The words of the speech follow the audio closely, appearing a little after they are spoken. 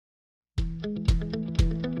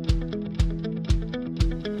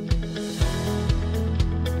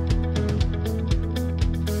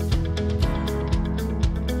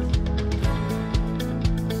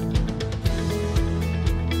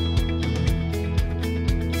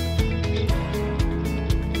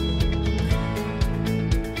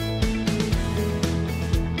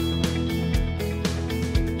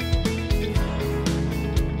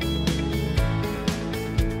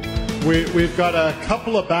We've got a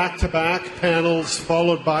couple of back-to-back panels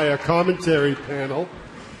followed by a commentary panel.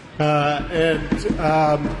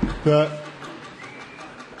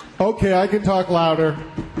 Okay, I can talk louder.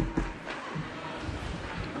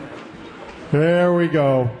 There we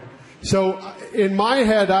go. So in my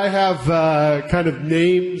head, I have kind of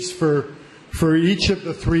names for each of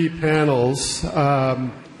the three panels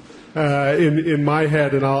in my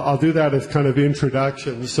head, and I'll do that as kind of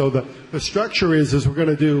introductions. So the structure is we're going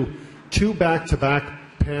to do two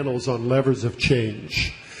back-to-back panels on levers of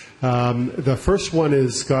change. The first one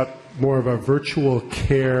has got more of a virtual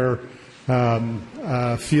care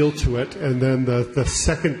feel to it, and then the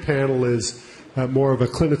second panel is more of a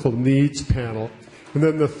clinical needs panel. And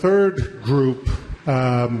then the third group,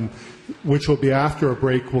 which will be after a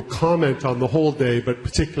break, will comment on the whole day, but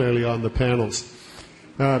particularly on the panels.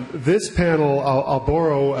 This panel, I'll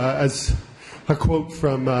borrow as a quote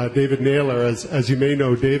from David Naylor. As you may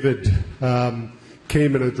know, David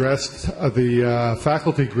came and addressed the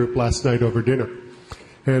faculty group last night over dinner.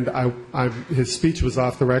 And his speech was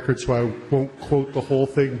off the record, so I won't quote the whole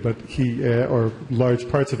thing, but or large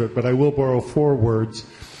parts of it, but I will borrow 4 words.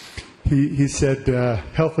 He said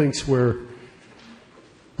HealthLinks were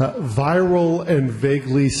viral and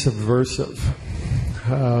vaguely subversive.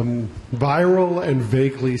 Viral and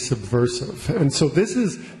vaguely subversive. And so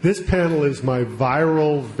this panel is my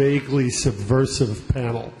viral, vaguely subversive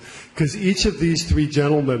panel. Because each of these 3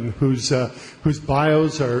 gentlemen whose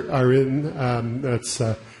bios are in, that's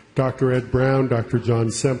Dr. Ed Brown, Dr.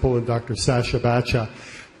 John Semple, and Dr. Sacha Bhatia,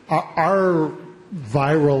 are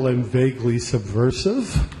viral and vaguely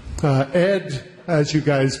subversive. Ed, as you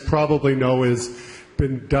guys probably know, has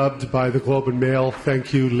been dubbed by the Globe and Mail,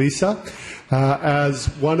 thank you, Lisa, as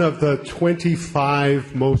one of the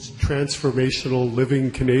 25 most transformational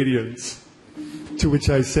living Canadians, to which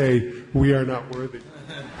I say, we are not worthy.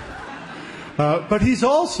 But he's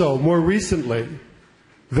also, more recently,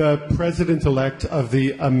 the president-elect of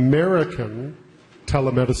the American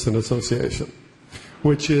Telemedicine Association,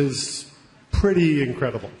 which is pretty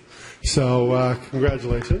incredible. So,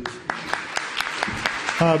 congratulations.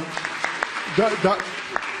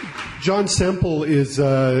 John Semple is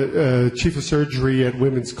chief of surgery at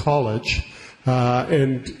Women's College,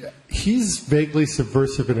 and he's vaguely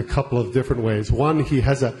subversive in a couple of different ways. One, he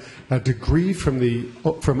has a degree from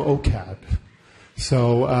OCAD.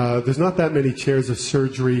 So there's not that many chairs of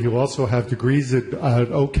surgery who also have degrees at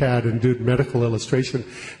OCAD and do medical illustration.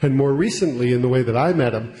 And more recently, in the way that I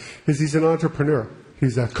met him, is he's an entrepreneur.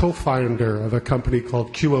 He's a co-founder of a company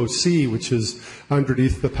called QOC, which is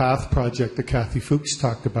underneath the PATH project that Kathy Fuchs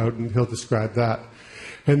talked about, and he'll describe that.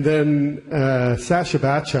 And then Sacha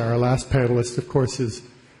Bhatia, our last panelist, of course,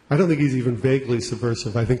 I don't think he's even vaguely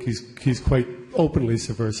subversive. I think he's quite openly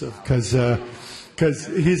subversive, because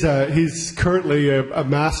he's currently a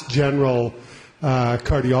Mass General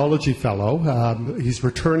cardiology fellow. He's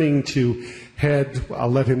returning to head.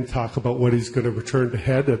 I'll let him talk about what he's going to return to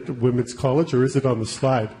head at Women's College, or is it on the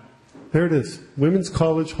slide? There it is. Women's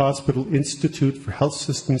College Hospital Institute for Health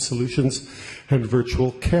System Solutions and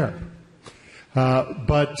Virtual Care.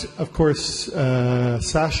 But, of course,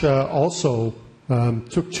 Sacha also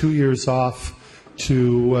took 2 years off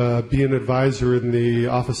to be an advisor in the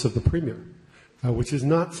Office of the Premier, which is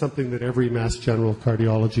not something that every Mass General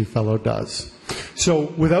cardiology fellow does.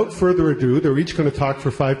 So without further ado, they're each going to talk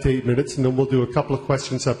for 5 to 8 minutes, and then we'll do a couple of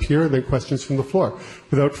questions up here and then questions from the floor.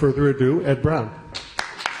 Without further ado, Ed Brown.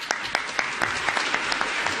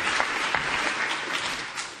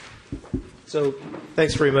 So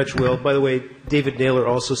thanks very much, Will. By the way, David Naylor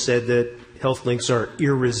also said that HealthLinks are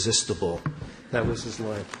irresistible. That was his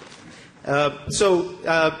line. So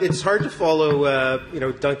it's hard to follow,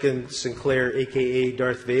 Duncan Sinclair, a.k.a.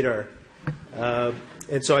 Darth Vader.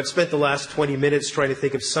 And so I've spent the last 20 minutes trying to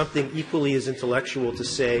think of something equally as intellectual to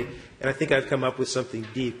say, and I think I've come up with something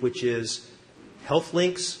deep, which is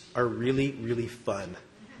HealthLinks are really, really fun.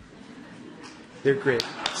 They're great.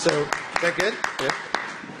 So, is that good? Yeah.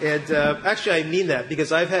 And actually, I mean that,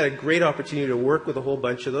 because I've had a great opportunity to work with a whole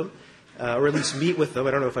bunch of them, or at least meet with them.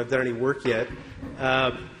 I don't know if I've done any work yet.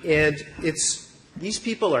 And these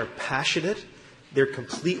people are passionate. They're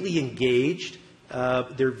completely engaged.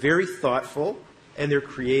 They're very thoughtful. And they're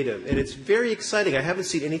creative. And it's very exciting. I haven't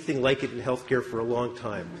seen anything like it in healthcare for a long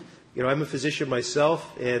time. I'm a physician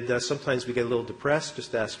myself, and sometimes we get a little depressed.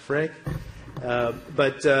 Just ask Frank.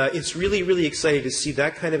 But it's really, really exciting to see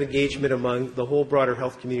that kind of engagement among the whole broader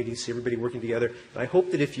health community, see everybody working together. And I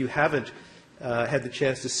hope that if you haven't had the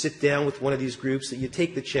chance to sit down with one of these groups, that you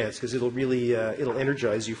take the chance, because it'll really it'll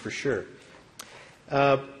energize you for sure.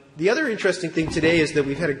 The other interesting thing today is that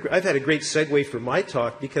I've had a great segue for my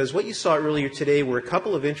talk, because what you saw earlier today were a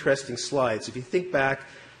couple of interesting slides. If you think back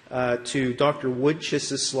to Dr.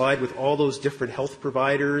 Woodchiss's slide with all those different health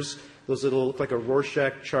providers, those little look like a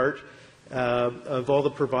Rorschach chart of all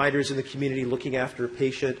the providers in the community looking after a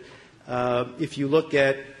patient. If you look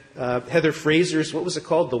at Heather Fraser's, what was it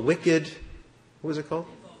called? What was it called?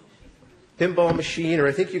 Pinball machine, or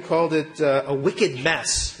I think you called it a wicked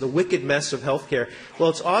mess, the wicked mess of healthcare. Well,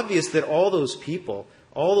 it's obvious that all those people,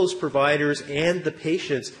 all those providers and the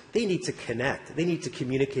patients, they need to connect. They need to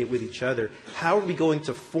communicate with each other. How are we going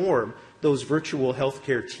to form those virtual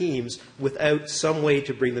healthcare teams without some way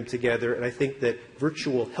to bring them together? And I think that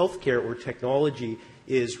virtual healthcare or technology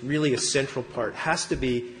is really a central part, has to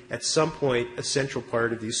be at some point a central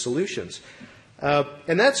part of these solutions.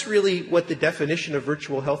 And that's really what the definition of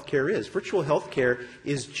virtual healthcare is. Virtual healthcare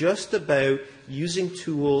is just about using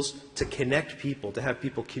tools to connect people, to have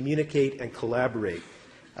people communicate and collaborate.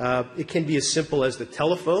 It can be as simple as the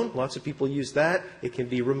telephone. Lots of people use that. It can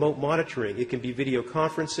be remote monitoring. It can be video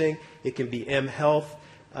conferencing. It can be mHealth.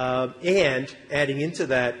 And adding into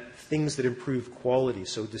that things that improve quality,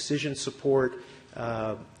 so decision support,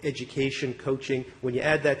 education, coaching. When you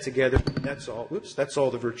add that together, that's all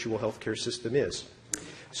the virtual healthcare system is.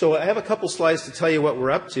 So I have a couple slides to tell you what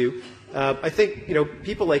we're up to. I think,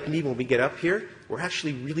 people like me, when we get up here, we're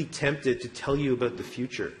actually really tempted to tell you about the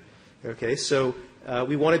future. Okay, so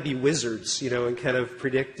we want to be wizards, and kind of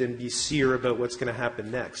predict and be seer about what's going to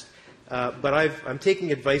happen next. But I'm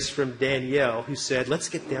taking advice from Danielle, who said, let's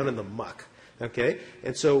get down in the muck. Okay,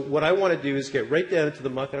 and so what I want to do is get right down into the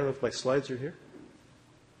muck. I don't know if my slides are here.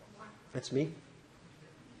 That's me.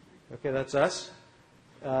 Okay, that's us.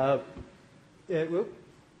 Oh, this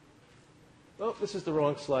is the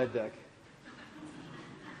wrong slide deck.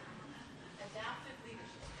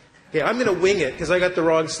 Okay, I'm going to wing it because I got the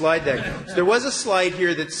wrong slide deck. So there was a slide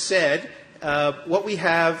here that said what we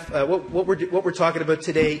have, what we're talking about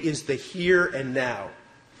today is the here and now.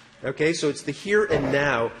 Okay, so it's the here and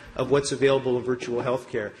now of what's available in virtual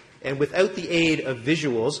healthcare. And without the aid of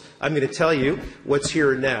visuals, I'm going to tell you what's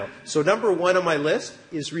here and now. So number one on my list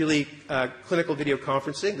is really clinical video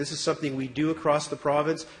conferencing. This is something we do across the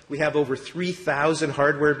province. We have over 3,000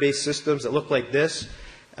 hardware-based systems that look like this.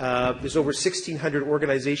 There's over 1,600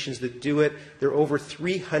 organizations that do it. There are over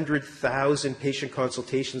 300,000 patient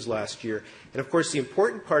consultations last year. And of course, the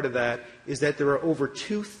important part of that is that there are over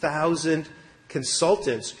 2,000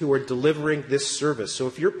 consultants who are delivering this service. So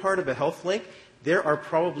if you're part of a HealthLink, there are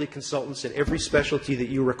probably consultants in every specialty that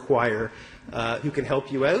you require who can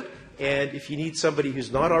help you out. And if you need somebody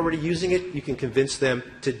who's not already using it, you can convince them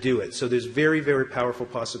to do it. So there's very, very powerful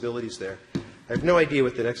possibilities there. I have no idea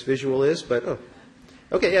what the next visual is, but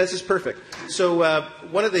okay, yeah, this is perfect. So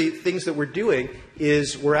one of the things that we're doing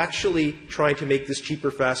is we're actually trying to make this cheaper,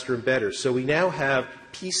 faster, and better. So we now have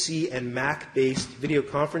PC and Mac-based video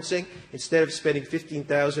conferencing. Instead of spending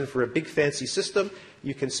 $15,000 for a big fancy system,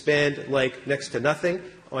 you can spend like next to nothing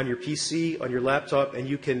on your PC, on your laptop, and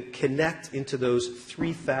you can connect into those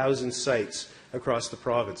 3,000 sites across the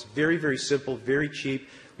province. Very, very simple, very cheap.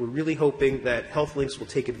 We're really hoping that HealthLinks will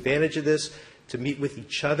take advantage of this to meet with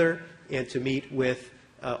each other and to meet with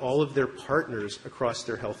all of their partners across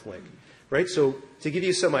their HealthLink. Right? So to give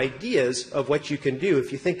you some ideas of what you can do,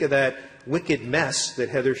 if you think of that wicked mess that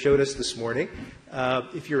Heather showed us this morning,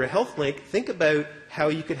 if you're a HealthLink, think about how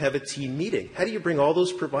you could have a team meeting. How do you bring all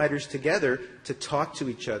those providers together to talk to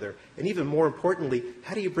each other? And even more importantly,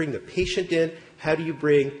 how do you bring the patient in? How do you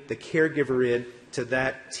bring the caregiver in to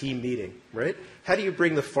that team meeting, right? How do you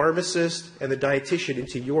bring the pharmacist and the dietitian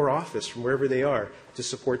into your office from wherever they are to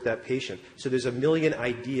support that patient? So there's a million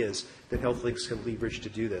ideas that HealthLinks can leverage to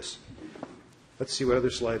do this. Let's see what other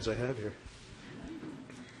slides I have here.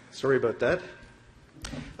 Sorry about that.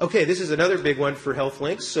 Okay, this is another big one for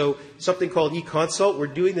HealthLinks. So something called eConsult. We're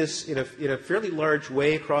doing this in a fairly large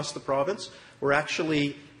way across the province. We're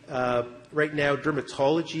actually, right now,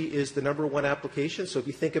 dermatology is the #1 application. So if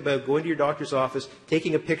you think about going to your doctor's office,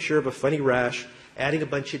 taking a picture of a funny rash, adding a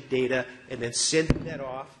bunch of data, and then sending that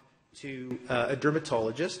off to a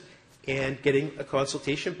dermatologist and getting a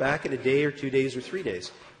consultation back in a day or 2 days or 3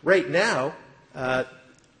 days. Right now,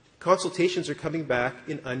 consultations are coming back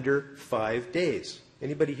in under 5 days.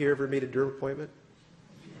 Anybody here ever made a derm appointment?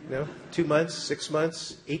 No? 2 months, 6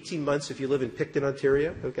 months, 18 months if you live in Picton,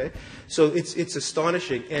 Ontario? Okay. So it's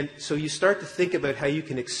astonishing. And so you start to think about how you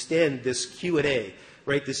can extend this Q&A,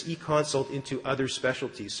 right, this e-consult into other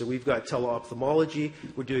specialties. So we've got teleophthalmology.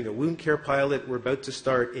 We're doing a wound care pilot. We're about to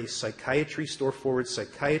start a psychiatry, store-forward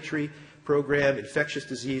psychiatry program, infectious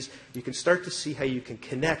disease, you can start to see how you can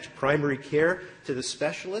connect primary care to the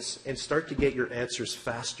specialists and start to get your answers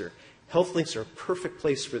faster. HealthLinks are a perfect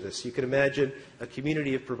place for this. You can imagine a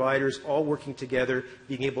community of providers all working together,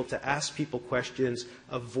 being able to ask people questions,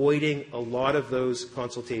 avoiding a lot of those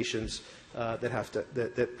consultations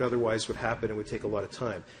that otherwise would happen and would take a lot of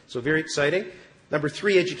time. So very exciting. Number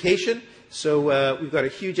 3, education. So we've got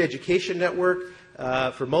a huge education network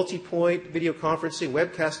for multi-point video conferencing,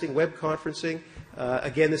 webcasting, web conferencing.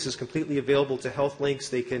 Again, this is completely available to HealthLinks.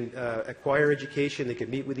 They can acquire education. They can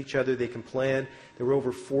meet with each other. They can plan. There were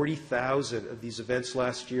over 40,000 of these events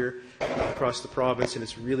last year across the province, and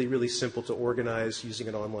it's really, really simple to organize using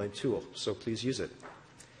an online tool. So please use it.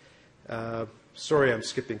 Sorry, I'm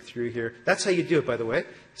skipping through here. That's how you do it, by the way.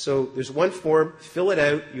 So there's one form. Fill it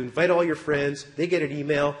out. You invite all your friends. They get an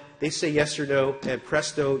email. They say yes or no, and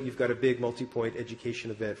presto, you've got a big multi-point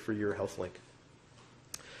education event for your HealthLink.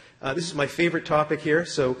 This is my favorite topic here.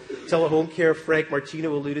 So telehome care, Frank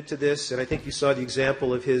Martino alluded to this, and I think you saw the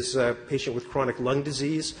example of his patient with chronic lung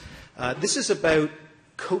disease. This is about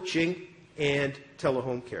coaching and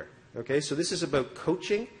telehome care. Okay, so this is about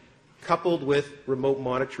coaching coupled with remote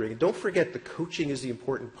monitoring. And don't forget the coaching is the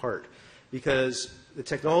important part because the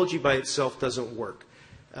technology by itself doesn't work.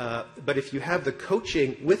 But if you have the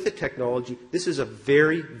coaching with the technology, this is a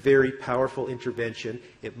very, very powerful intervention.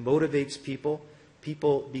 It motivates people.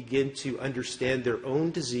 People begin to understand their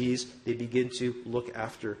own disease. They begin to look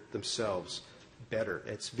after themselves better.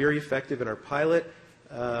 It's very effective in our pilot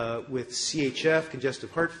with CHF,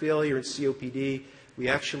 congestive heart failure, and COPD. We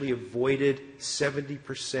actually avoided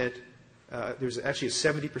 70%. There's actually a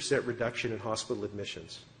 70% reduction in hospital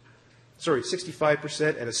admissions. Sorry,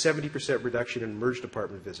 65% and a 70% reduction in emergency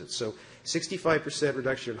department visits. So 65%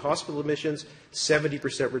 reduction in hospital admissions,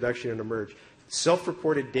 70% reduction in emerge.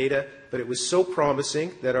 Self-reported data, but it was so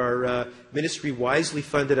promising that our ministry wisely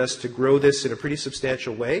funded us to grow this in a pretty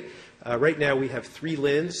substantial way. Right now we have 3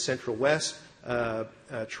 LHINs, Central West,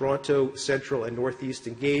 Toronto, Central, and Northeast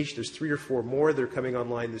engaged. There's 3 or 4 more that are coming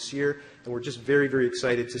online this year, and we're just very, very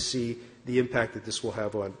excited to see the impact that this will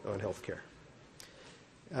have on healthcare.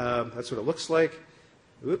 That's what it looks like.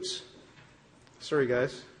 Oops. Sorry,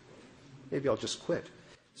 guys. Maybe I'll just quit.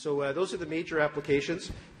 So those are the major applications,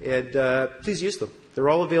 and please use them. They're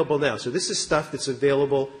all available now. So this is stuff that's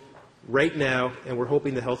available right now, and we're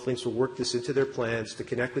hoping the HealthLinks will work this into their plans to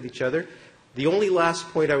connect with each other. The only last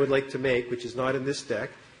point I would like to make, which is not in this deck,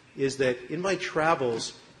 is that in my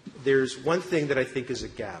travels, there's one thing that I think is a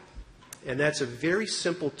gap, and that's a very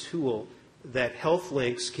simple tool that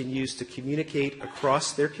HealthLinks can use to communicate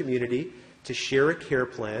across their community, to share a care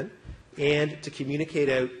plan, and to communicate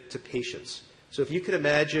out to patients. So if you can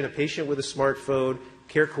imagine a patient with a smartphone,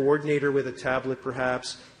 care coordinator with a tablet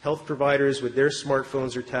perhaps, health providers with their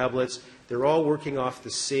smartphones or tablets, they're all working off the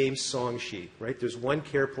same song sheet, right? There's one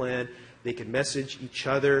care plan. They can message each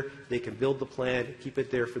other. They can build the plan, keep it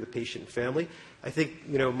there for the patient and family. I think,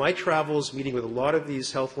 my travels, meeting with a lot of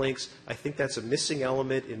these HealthLinks, I think that's a missing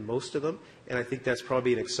element in most of them, and I think that's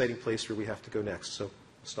probably an exciting place where we have to go next. So I'll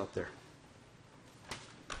stop there.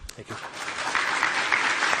 Thank you.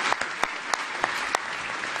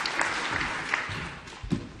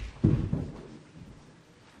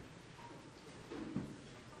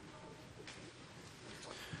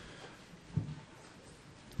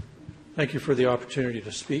 Thank you for the opportunity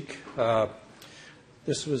to speak.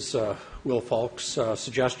 This was Will Falk's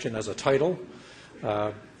suggestion as a title,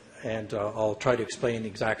 and I'll try to explain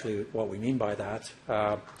exactly what we mean by that.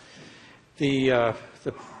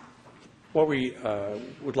 What we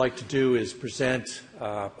would like to do is present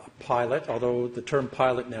a pilot, although the term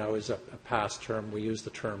pilot now is a past term. We use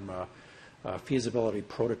the term feasibility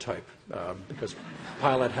prototype because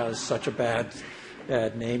pilot has such a bad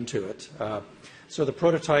name to it. So the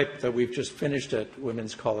prototype that we've just finished at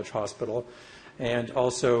Women's College Hospital, and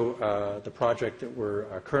also the project that we're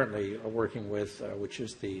currently working with, which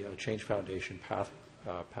is the Change Foundation Path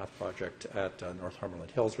project at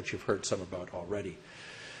Northumberland Hills, which you've heard some about already.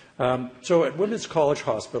 So at Women's College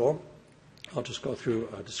Hospital, I'll just go through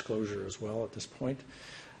a disclosure as well at this point.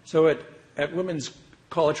 So at Women's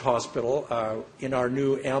College Hospital, in our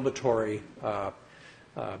new ambulatory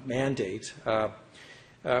mandate,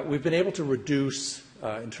 we've been able to reduce,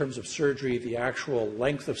 in terms of surgery, the actual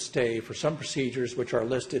length of stay for some procedures which are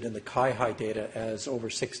listed in the CAI data as over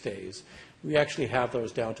 6 days. We actually have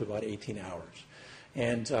those down to about 18 hours.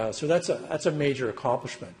 And so that's a major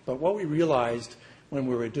accomplishment. But what we realized when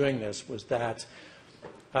we were doing this was that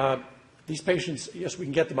These patients, yes, we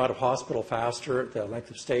can get them out of hospital faster, the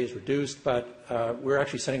length of stay is reduced, but we're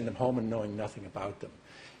actually sending them home and knowing nothing about them.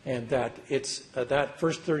 And that it's that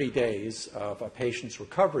first 30 days of a patient's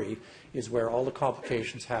recovery is where all the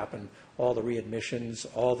complications happen, all the readmissions,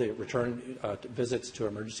 all the return visits to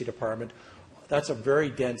emergency department. That's a very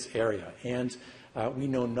dense area, and we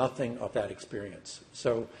know nothing of that experience.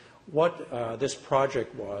 So what this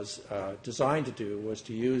project was designed to do was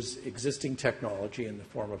to use existing technology in the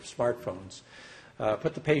form of smartphones,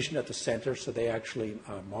 put the patient at the center so they actually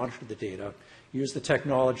monitor the data, use the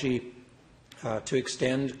technology to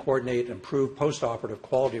extend, coordinate, and improve post-operative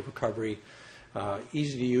quality of recovery,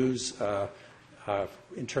 easy to use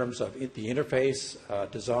in terms of the interface,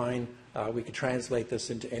 design. We could translate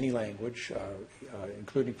this into any language,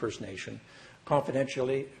 including First Nation.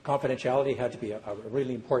 Confidentiality had to be a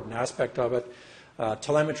really important aspect of it.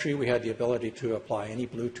 Telemetry, we had the ability to apply any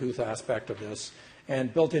Bluetooth aspect of this,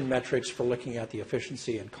 and built-in metrics for looking at the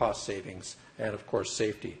efficiency and cost savings, and of course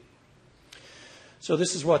safety. So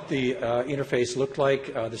this is what the interface looked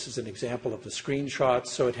like. This is an example of the screenshot.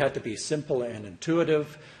 So it had to be simple and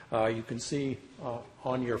intuitive. You can see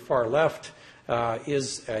on your far left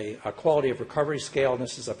is a quality of recovery scale. And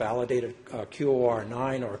this is a validated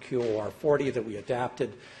QOR9 or QOR40 that we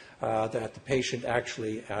adapted, that the patient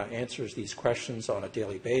actually answers these questions on a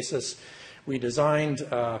daily basis. We designed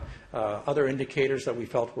other indicators that we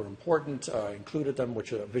felt were important, included them,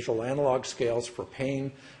 which are visual analog scales for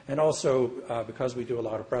pain, and also because we do a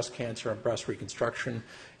lot of breast cancer and breast reconstruction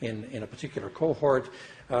in a particular cohort,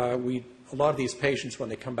 a lot of these patients, when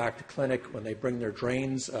they come back to clinic, when they bring their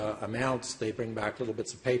drains amounts, they bring back little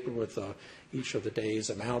bits of paper with each of the day's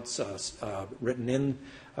amounts written in,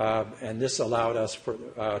 and this allowed us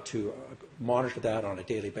to monitor that on a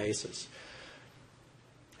daily basis.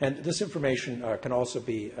 And this information can also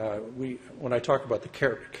be, when I talk about the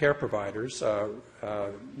care providers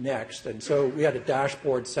next, and so we had a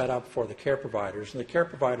dashboard set up for the care providers, and the care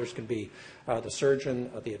providers can be the surgeon,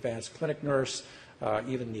 the advanced clinic nurse,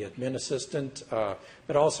 even the admin assistant,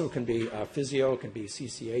 but also can be physio, can be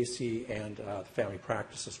CCAC, and the family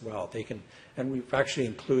practice as well. They can, and we've actually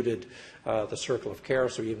included the circle of care,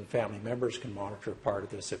 so even family members can monitor part of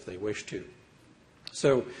this if they wish to.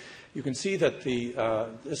 So you can see that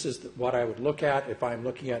this is what I would look at if I'm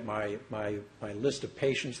looking at my list of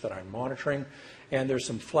patients that I'm monitoring. And there's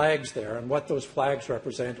some flags there. And what those flags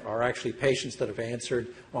represent are actually patients that have answered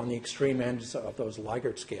on the extreme ends of those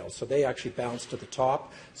Likert scales. So they actually bounce to the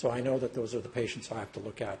top. So I know that those are the patients I have to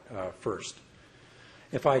look at first.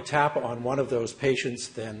 If I tap on one of those patients,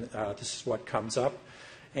 then this is what comes up.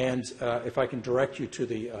 And if I can direct you to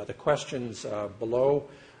the questions below,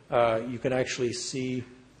 you can actually see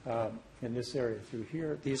in this area through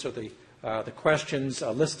here, these are the questions,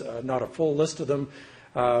 a list, not a full list of them,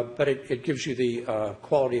 but it gives you the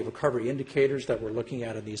quality of recovery indicators that we're looking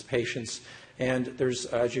at in these patients. And there's,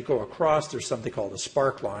 as you go across, there's something called a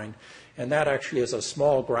spark line, and that actually is a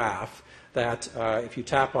small graph that, if you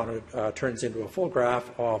tap on it, turns into a full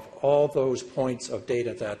graph of all those points of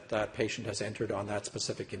data that that patient has entered on that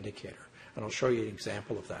specific indicator. And I'll show you an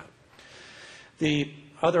example of that. The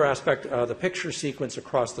other aspect, the picture sequence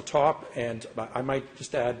across the top, and I might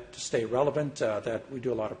just add to stay relevant that we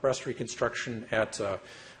do a lot of breast reconstruction at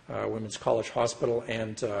Women's College Hospital,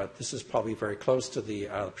 and this is probably very close to the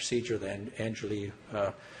procedure that Angelina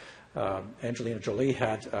Jolie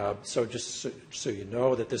had. So just so you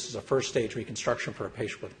know that this is a first stage reconstruction for a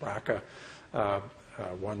patient with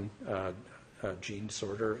BRCA1 gene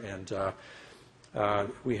disorder, and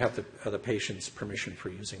we have the patient's permission for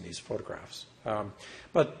using these photographs.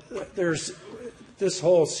 But there's this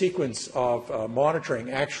whole sequence of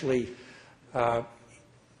monitoring actually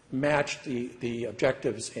matched the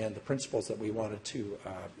objectives and the principles that we wanted to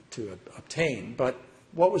obtain. But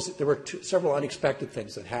there were several unexpected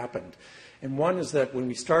things that happened. And one is that when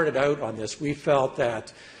we started out on this, we felt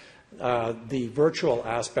that the virtual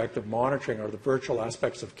aspect of monitoring or the virtual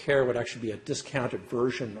aspects of care would actually be a discounted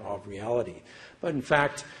version of reality. But in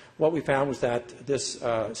fact, what we found was that this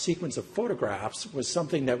sequence of photographs was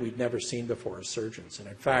something that we'd never seen before as surgeons. And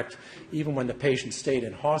in fact, even when the patient stayed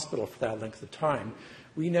in hospital for that length of time,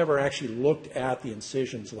 we never actually looked at the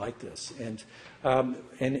incisions like this. And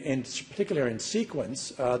particularly in sequence,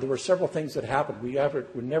 there were several things that happened. We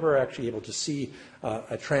were never actually able to see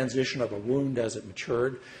a transition of a wound as it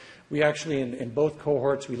matured. We actually, in both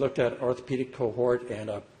cohorts, we looked at an orthopedic cohort and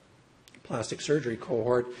a plastic surgery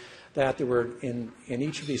cohort, that there were, in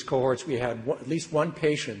each of these cohorts, we had at least one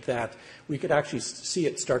patient that we could actually see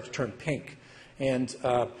it start to turn pink. And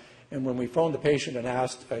And when we phoned the patient and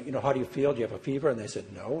asked, how do you feel? Do you have a fever? And they said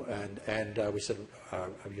no. And we said, are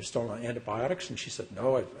you still on antibiotics? And she said,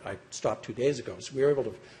 no, I stopped 2 days ago. So we were able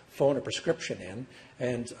to phone a prescription in.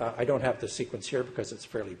 And I don't have the sequence here because it's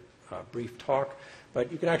fairly brief talk, but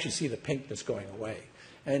you can actually see the pinkness going away.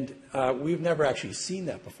 And we've never actually seen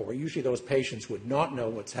that before. Usually those patients would not know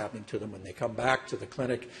what's happening to them when they come back to the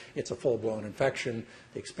clinic. It's a full-blown infection.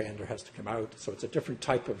 The expander has to come out. So it's a different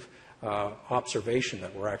type of observation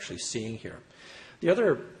that we're actually seeing here. The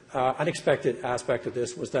other unexpected aspect of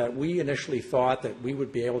this was that we initially thought that we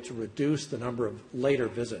would be able to reduce the number of later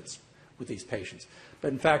visits with these patients.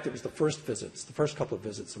 But in fact, it was the first couple of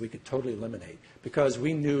visits that we could totally eliminate because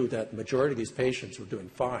we knew that the majority of these patients were doing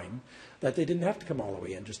fine, that they didn't have to come all the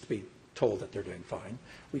way in just to be told that they're doing fine.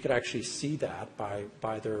 We could actually see that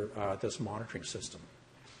by their, this monitoring system.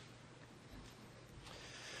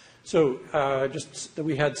 So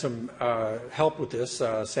we had some help with this.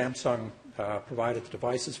 Samsung provided the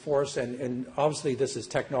devices for us, and obviously this is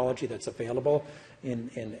technology that's available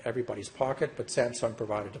in everybody's pocket, but Samsung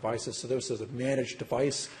provided devices. So this is a managed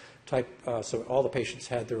device type, so all the patients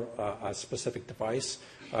had their a specific device,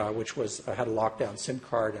 which had a lockdown SIM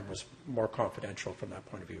card and was more confidential from that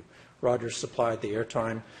point of view. Rogers supplied the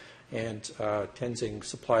airtime, and Tenzing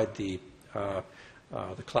supplied the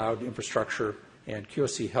cloud infrastructure, and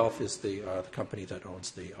QSC Health is the company that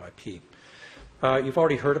owns the IP. You've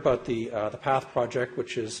already heard about the PATH project,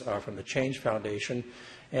 which is from the Change Foundation,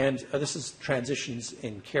 and this is transitions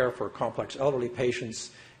in care for complex elderly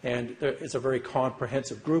patients, and it's a very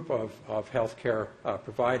comprehensive group of healthcare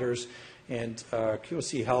providers, and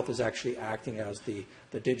QSC Health is actually acting as the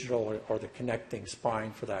digital or the connecting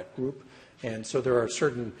spine for that group, and so there are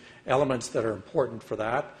certain elements that are important for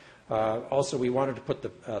that. Also, we wanted to put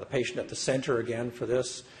the patient at the center again for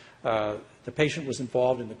this. The patient was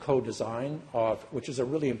involved in the co-design which is a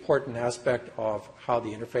really important aspect of how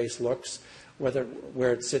the interface looks,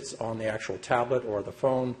 where it sits on the actual tablet or the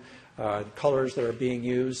phone, colors that are being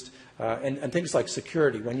used, and things like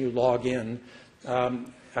security. When you log in,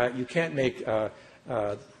 you can't make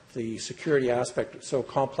the security aspect so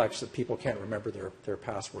complex that people can't remember their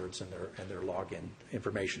passwords and their login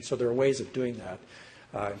information. So there are ways of doing that.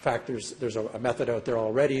 In fact, there's a method out there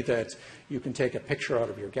already that you can take a picture out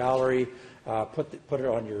of your gallery, put it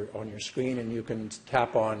on your screen, and you can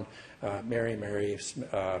tap on Mary,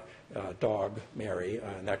 dog Mary,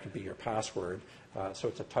 and that could be your password. So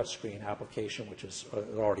it's a touchscreen application, which is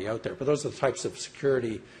already out there. But those are the types of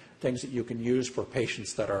security things that you can use for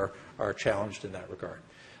patients that are challenged in that regard.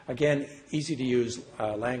 Again, easy to use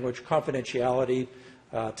language, confidentiality,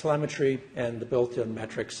 telemetry, and the built-in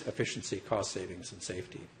metrics, efficiency, cost savings, and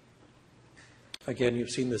safety. Again, you've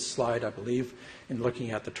seen this slide, I believe, in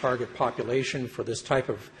looking at the target population for this type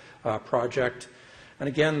of project. And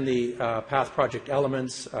again, the PATH project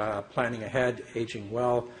elements, planning ahead, aging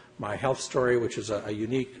well, my health story, which is a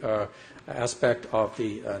unique aspect of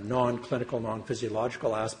the non-clinical,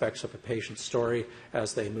 non-physiological aspects of a patient's story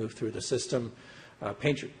as they move through the system,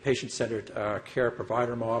 patient-centered care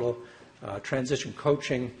provider model, transition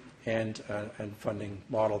coaching, and funding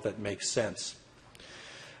model that makes sense.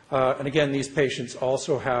 And again, these patients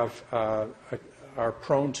also are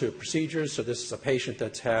prone to procedures. So this is a patient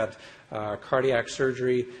that's had cardiac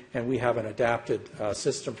surgery, and we have an adapted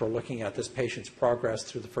system for looking at this patient's progress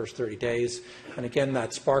through the first 30 days. And again,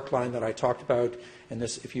 that spark line that I talked about, and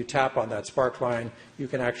this, if you tap on that spark line, you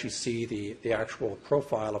can actually see the actual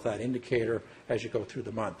profile of that indicator as you go through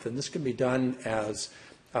the month. And this can be done as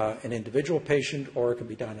an individual patient, or it can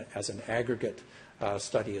be done as an aggregate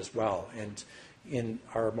study as well. And in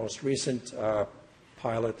our most recent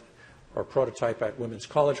pilot or prototype at Women's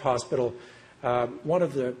College Hospital, one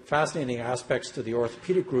of the fascinating aspects to the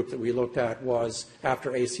orthopedic group that we looked at was,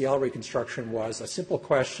 after ACL reconstruction, was a simple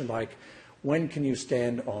question like, when can you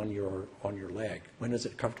stand on your leg? When is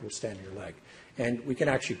it comfortable to stand on your leg? And we can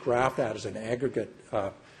actually graph that as an aggregate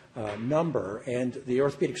number, and the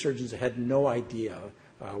orthopedic surgeons had no idea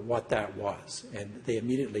what that was, and they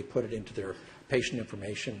immediately put it into their patient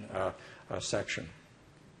information section.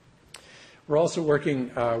 We're also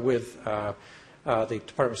working with the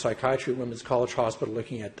Department of Psychiatry at Women's College Hospital,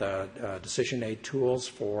 looking at decision aid tools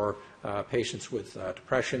for patients with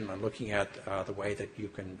depression, and looking at the way that you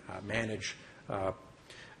can manage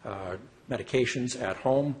medications at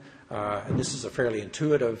home. And this is a fairly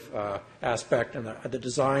intuitive aspect, and the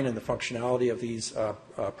design and the functionality of these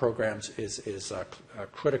programs is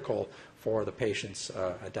critical for the patients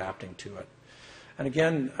adapting to it. And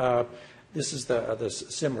again, this is the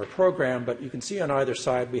similar program, but you can see on either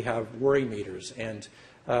side we have worry meters, and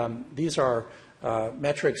these are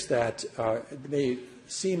metrics that may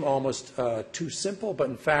seem almost too simple, but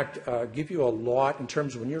in fact give you a lot in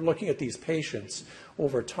terms of when you're looking at these patients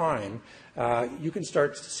over time. You can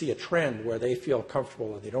start to see a trend where they feel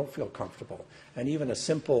comfortable or they don't feel comfortable. And even a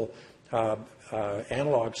simple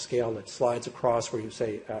analog scale that slides across where you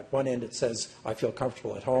say at one end it says, I feel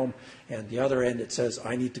comfortable at home, and the other end it says,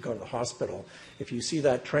 I need to go to the hospital. If you see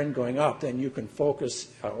that trend going up, then you can focus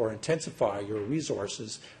or intensify your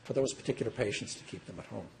resources for those particular patients to keep them at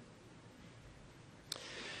home.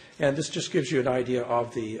 And this just gives you an idea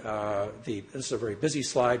of this is a very busy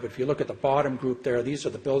slide, but if you look at the bottom group there, these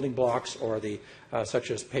are the building blocks or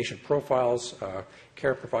such as patient profiles,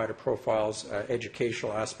 care provider profiles,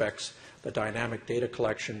 educational aspects, the dynamic data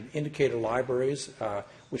collection, indicator libraries,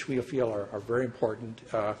 which we feel are very important,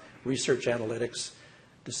 research analytics,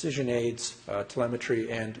 decision aids,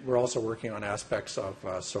 telemetry, and we're also working on aspects of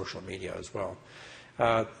social media as well.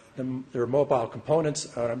 There are mobile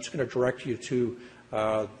components. I'm just going to direct you to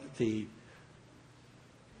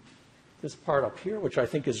this part up here, which I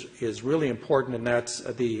think is really important, and that's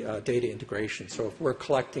the data integration. So if we're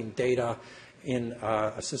collecting data in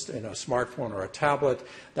a smartphone or a tablet,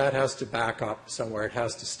 that has to back up somewhere. It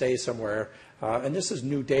has to stay somewhere. And this is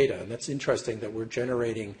new data, and that's interesting that we're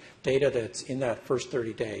generating data that's in that first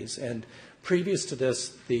 30 days. And previous to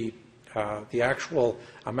this, the actual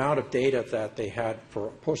amount of data that they had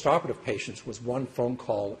for postoperative patients was one phone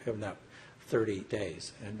call in that 30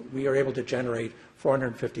 days. And we are able to generate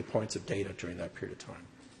 450 points of data during that period of time.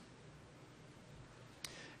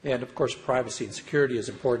 And of course, privacy and security is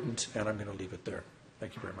important, and I'm going to leave it there.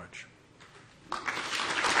 Thank you very much.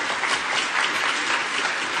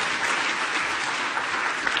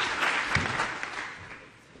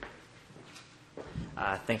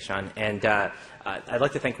 Thanks, Sean. And I'd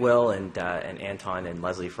like to thank Will and Anton and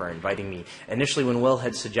Leslie for inviting me. Initially, when Will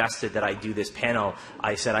had suggested that I do this panel,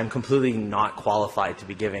 I said I'm completely not qualified to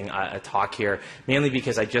be giving a talk here, mainly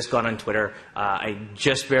because I just got on Twitter. I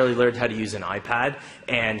just barely learned how to use an iPad,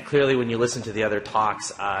 and clearly when you listen to the other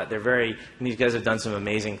talks, these guys have done some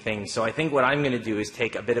amazing things. So I think what I'm going to do is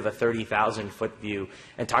take a bit of a 30,000-foot view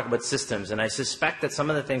and talk about systems, and I suspect that some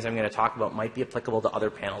of the things I'm going to talk about might be applicable to other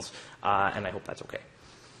panels, and I hope that's okay.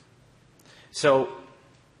 So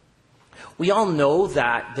we all know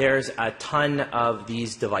that there's a ton of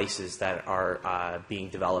these devices that are being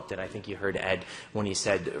developed, and I think you heard Ed when he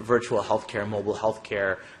said virtual healthcare, mobile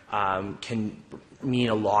healthcare can mean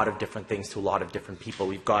a lot of different things to a lot of different people.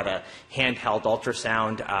 We've got a handheld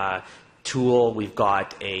ultrasound tool. We've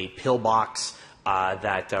got a pill box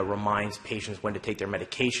that reminds patients when to take their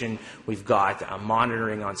medication. We've got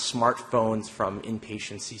monitoring on smartphones from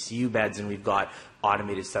inpatient CCU beds, and we've got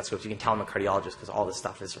automated stethoscopes. You can tell I'm a cardiologist because all this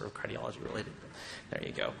stuff is sort of cardiology related. There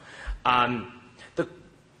you go.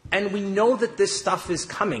 And we know that this stuff is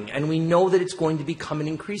coming, and we know that it's going to become an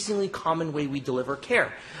increasingly common way we deliver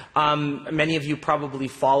care. Many of you probably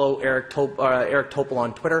follow Eric Topol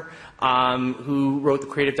on Twitter, who wrote The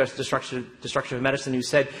Creative Destruction of Medicine, who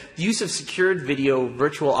said, the use of secured video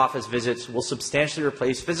virtual office visits will substantially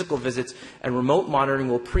replace physical visits, and remote monitoring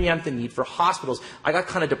will preempt the need for hospitals. I got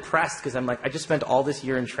kind of depressed because I'm like, I just spent all this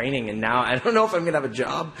year in training, and now I don't know if I'm going to have a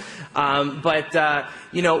job.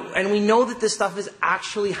 You know, and we know that this stuff is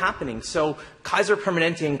actually happening. So Kaiser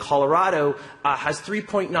Permanente in Colorado has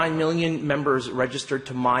 3.9 million members registered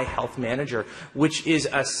to My Health Manager, which is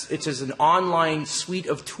an online suite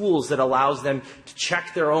of tools that allows them to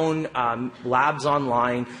check their own labs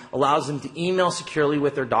online, allows them to email securely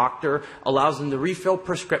with their doctor, allows them to refill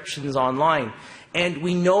prescriptions online. And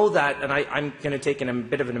we know that, and I'm going to take in a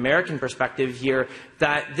bit of an American perspective here,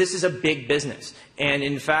 that this is a big business. And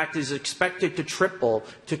in fact is expected to triple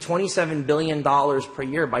to $27 billion per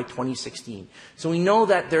year by 2016. So we know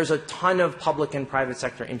that there's a ton of public and private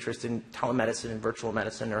sector interest in telemedicine and virtual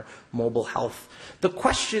medicine or mobile health. The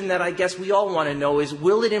question that I guess we all want to know is,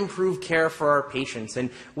 will it improve care for our patients? And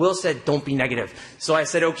Will said, don't be negative. So I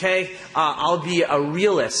said, okay, I'll be a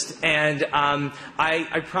realist, and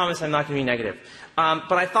I promise I'm not going to be negative.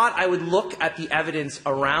 But I thought I would look at the evidence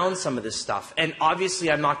around some of this stuff. And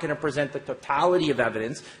obviously, I'm not going to present the totality of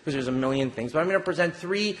evidence because there's a million things. But I'm going to present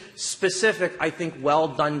three specific, I think,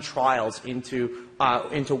 well-done trials into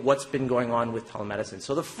what's been going on with telemedicine.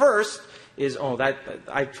 So the first is,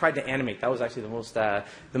 I tried to animate. That was actually the most, the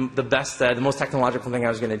most technological thing I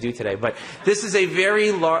was going to do today. But this is a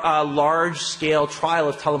very large-scale trial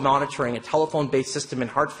of telemonitoring, a telephone-based system in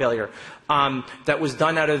heart failure. that was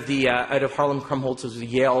done out of Harlem Krumholtz, who's a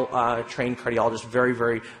Yale trained cardiologist,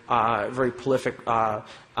 very prolific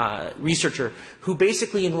researcher, who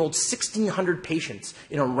basically enrolled 1,600 patients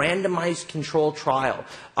in a randomized control trial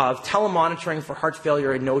of telemonitoring for heart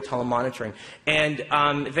failure and no telemonitoring. And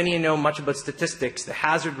if any of you know much about statistics, the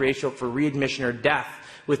hazard ratio for readmission or death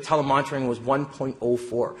with telemonitoring was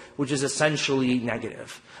 1.04, which is essentially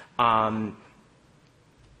negative. Some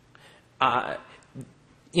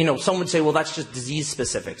would say, well, that's just disease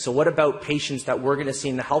specific. So what about patients that we're going to see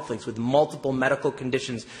in the health links with multiple medical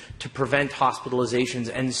conditions to prevent hospitalizations?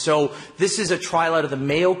 And so this is a trial out of the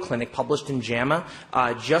Mayo Clinic published in JAMA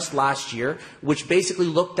just last year, which basically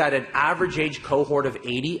looked at an average age cohort of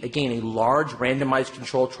 80, again, a large randomized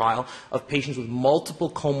controlled trial of patients with multiple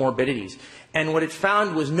comorbidities. And what it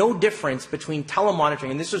found was no difference between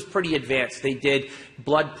telemonitoring, and this was pretty advanced. They did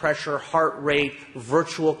blood pressure, heart rate,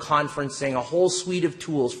 virtual conferencing, a whole suite of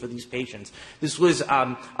tools for these patients. This was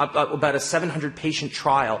about a 700-patient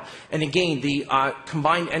trial. And again, the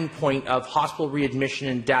combined endpoint of hospital readmission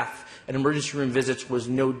and death and emergency room visits was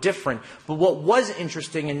no different. But what was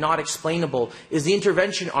interesting and not explainable is the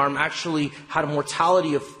intervention arm actually had a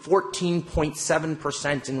mortality of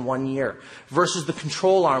 14.7% in 1 year versus the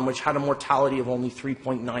control arm, which had a mortality of only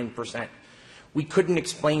 3.9%. We couldn't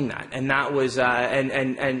explain that, and that was,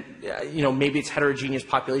 maybe it's heterogeneous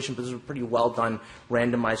population, but this was a pretty well done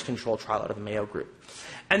randomized control trial out of the Mayo Group.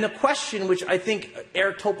 And the question, which I think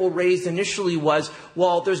Eric Topol raised initially was,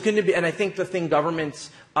 well, there's going to be, and I think the thing governments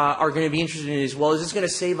are going to be interested in is, well, is this going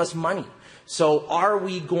to save us money? So are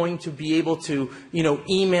we going to be able to,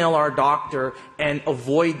 email our doctor and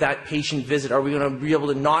avoid that patient visit? Are we going to be able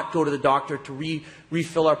to not go to the doctor to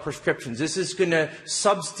refill our prescriptions? This is going to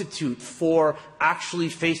substitute for actually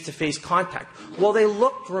face-to-face contact. Well, they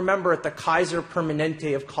looked, remember, at the Kaiser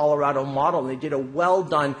Permanente of Colorado model, and they did a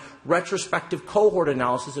well-done retrospective cohort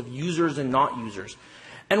analysis of users and not users.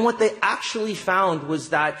 And what they actually found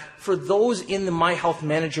was that for those in the My Health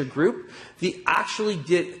Manager group,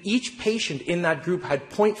 each patient in that group had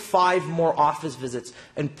 0.5 more office visits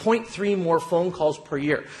and 0.3 more phone calls per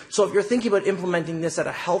year. So if you're thinking about implementing this at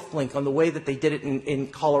a health link on the way that they did it in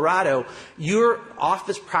Colorado, your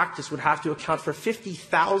office practice would have to account for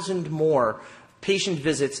 50,000 more patient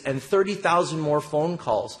visits and 30,000 more phone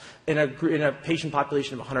calls in a patient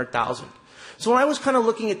population of 100,000. So when I was kind of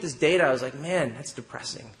looking at this data, I was like, man, that's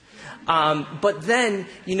depressing. But then,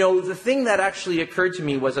 the thing that actually occurred to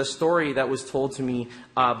me was a story that was told to me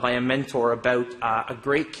by a mentor about a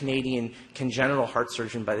great Canadian congenital heart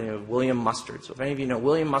surgeon by the name of William Mustard. So if any of you know,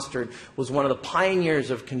 William Mustard was one of the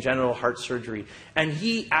pioneers of congenital heart surgery. And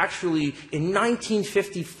he actually, in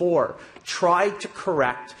 1954, tried to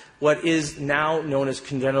correct what is now known as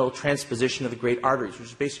congenital transposition of the great arteries, which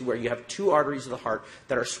is basically where you have two arteries of the heart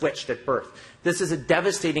that are switched at birth. This is a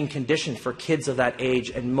devastating condition for kids of that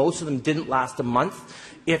age, and most of them didn't last a month.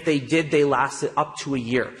 If they did, they lasted up to a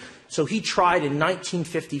year. So he tried in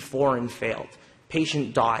 1954 and failed.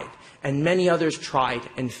 Patient died, and many others tried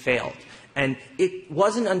and failed. And it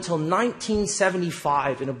wasn't until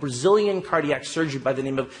 1975, in a Brazilian cardiac surgeon by the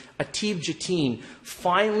name of Atib Jatin,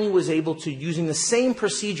 finally was able to, using the same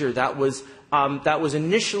procedure that was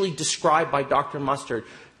initially described by Dr. Mustard,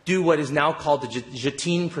 do what is now called the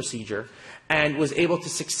Jatin procedure, and was able to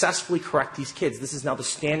successfully correct these kids. This is now the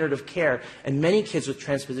standard of care, and many kids with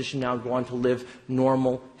transposition now go on to live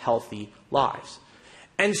normal, healthy lives.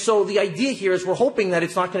 And so the idea here is we're hoping that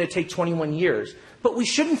it's not going to take 21 years. But we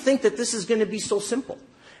shouldn't think that this is going to be so simple.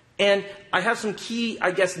 And I have some key,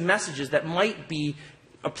 messages that might be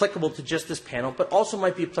applicable to just this panel, but also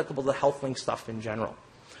might be applicable to HealthLink stuff in general.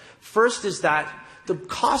 First is that the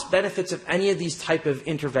cost benefits of any of these type of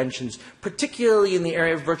interventions, particularly in the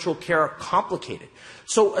area of virtual care, are complicated.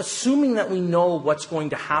 So assuming that we know what's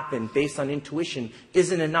going to happen based on intuition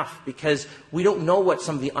isn't enough, because we don't know what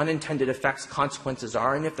some of the unintended effects, consequences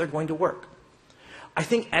are, and if they're going to work. I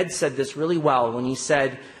think Ed said this really well when he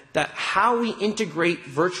said that how we integrate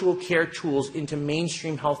virtual care tools into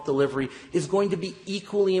mainstream health delivery is going to be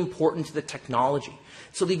equally important to the technology.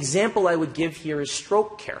 So the example I would give here is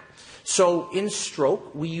stroke care. So in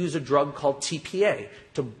stroke, we use a drug called TPA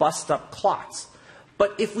to bust up clots.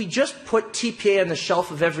 But if we just put TPA on the shelf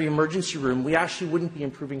of every emergency room, we actually wouldn't be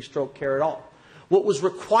improving stroke care at all. What was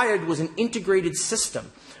required was an integrated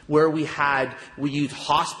system where we used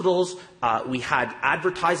hospitals, we had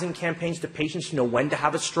advertising campaigns to patients to know when to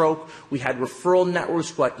have a stroke, we had referral networks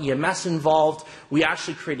who got EMS involved, we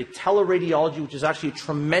actually created teleradiology, which is actually a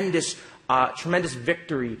tremendous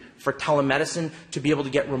victory for telemedicine, to be able to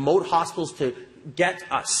get remote hospitals to get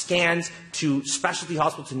scans to specialty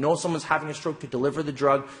hospitals to know someone's having a stroke, to deliver the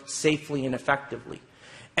drug safely and effectively.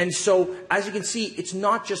 And so, as you can see, it's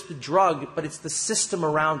not just the drug, but it's the system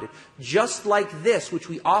around it. Just like this, which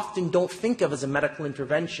we often don't think of as a medical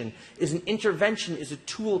intervention, is an intervention is a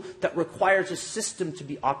tool that requires a system to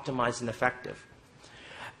be optimized and effective.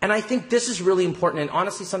 And I think this is really important, and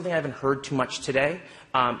honestly something I haven't heard too much today,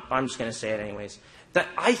 I'm just going to say it anyways, that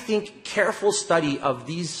I think careful study of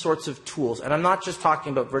these sorts of tools, and I'm not just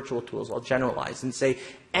talking about virtual tools, I'll generalize and say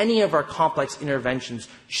any of our complex interventions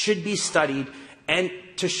should be studied and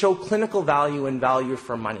to show clinical value and value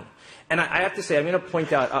for money. And I have to say, I'm going to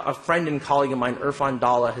point out, a friend and colleague of mine, Irfan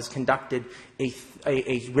Dalla, has conducted a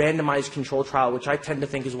randomized control trial, which I tend to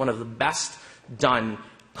think is one of the best done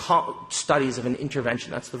studies of an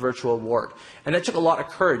intervention. That's the virtual ward. And that took a lot of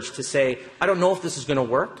courage to say, I don't know if this is going to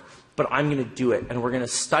work, but I'm going to do it, and we're going to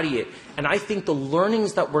study it. And I think the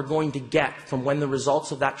learnings that we're going to get from when the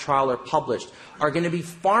results of that trial are published are going to be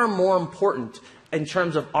far more important in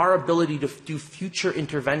terms of our ability to do future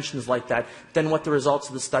interventions like that than what the results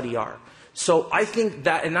of the study are. So I think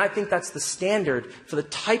that, and I think that's the standard for the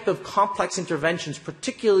type of complex interventions,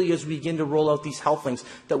 particularly as we begin to roll out these health links,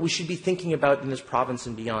 that we should be thinking about in this province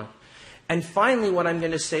and beyond. And finally, what I'm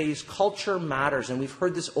going to say is culture matters, and we've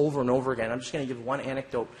heard this over and over again. I'm just going to give one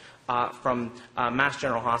anecdote from Mass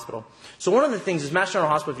General Hospital. So one of the things is Mass General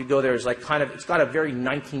Hospital, if you go there, is like kind of, it's got a very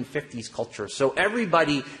 1950s culture. So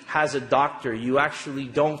everybody has a doctor. You actually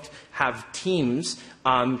don't have teams.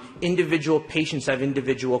 Individual patients have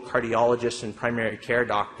individual cardiologists and primary care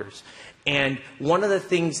doctors. And one of the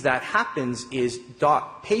things that happens is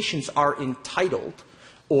patients are entitled,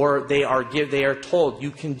 or they are told,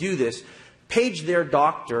 you can do this, page their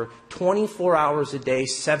doctor 24 hours a day,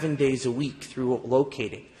 7 days a week through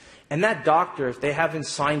locating. And that doctor, if they haven't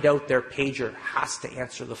signed out their pager, has to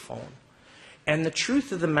answer the phone. And the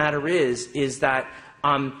truth of the matter is that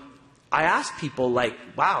I ask people, like,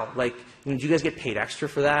 wow, like, do you guys get paid extra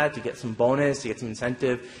for that? Do you get some bonus? Do you get some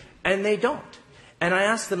incentive? And they don't. And I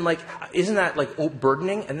ask them, like, isn't that, like,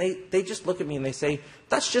 burdening? And they just look at me and they say,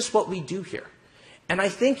 that's just what we do here. And I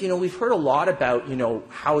think, we've heard a lot about,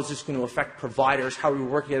 how is this going to affect providers, how we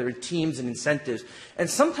work together in teams and incentives. And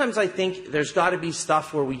sometimes I think there's got to be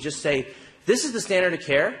stuff where we just say, this is the standard of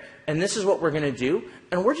care, and this is what we're going to do,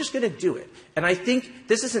 and we're just going to do it. And I think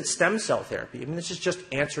this isn't stem cell therapy. I mean, this is just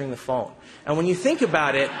answering the phone. And when you think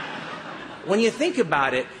about it,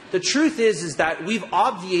 the truth is that we've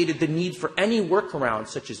obviated the need for any workarounds,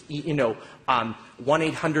 such as,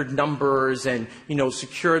 1-800 numbers and,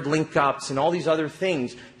 secured link-ups and all these other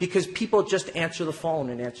things, because people just answer the phone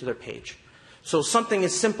and answer their page. So something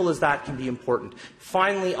as simple as that can be important.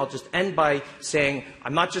 Finally, I'll just end by saying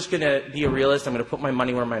I'm not just going to be a realist. I'm going to put my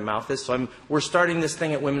money where my mouth is. So we're starting this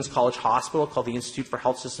thing at Women's College Hospital called the Institute for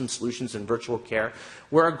Health System Solutions and Virtual Care,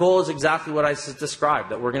 where our goal is exactly what I just described,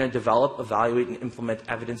 that we're going to develop, evaluate, and implement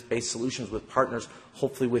evidence-based solutions with partners,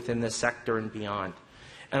 hopefully within this sector and beyond.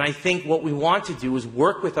 And I think what we want to do is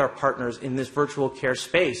work with our partners in this virtual care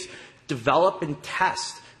space, develop and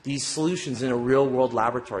test these solutions in a real-world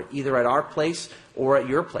laboratory, either at our place or at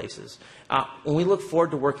your places. And we look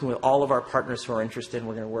forward to working with all of our partners who are interested.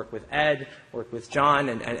 We're going to work with Ed, work with John,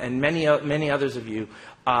 and many others of you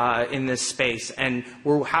in this space. And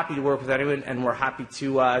we're happy to work with anyone, and we're happy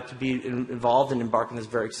to be involved and embark on this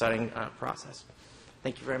very exciting process.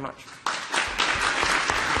 Thank you very much.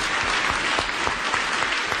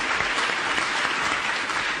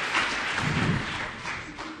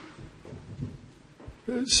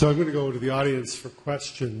 So I'm going to go to the audience for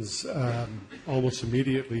questions almost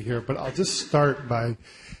immediately here, but I'll just start by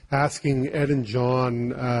asking Ed and John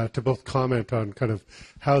to both comment on kind of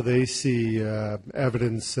how they see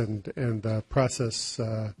evidence and the process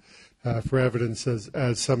for evidence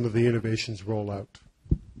as some of the innovations roll out.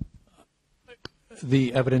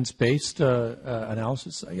 The evidence-based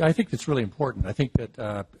analysis, I think it's really important. I think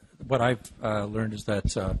that what I've learned is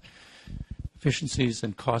that efficiencies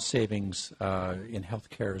and cost savings in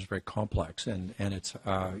healthcare is very complex, and it's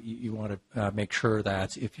you want to make sure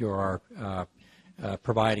that if you are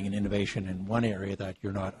providing an innovation in one area, that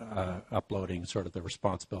you're not uploading sort of the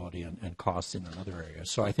responsibility and costs in another area.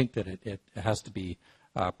 So I think that it has to be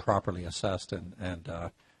properly assessed and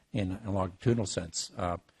in a longitudinal sense.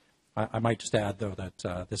 I might just add, though,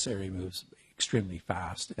 that this area moves extremely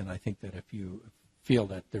fast, and I think that if you feel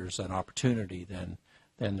that there's an opportunity, then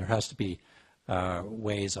there has to be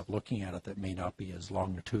ways of looking at it that may not be as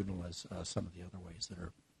longitudinal as some of the other ways that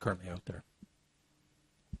are currently out there.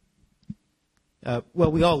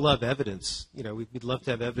 Well, we all love evidence. We'd love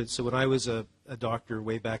to have evidence. So when I was a doctor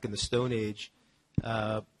way back in the Stone Age,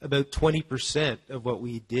 About 20% of what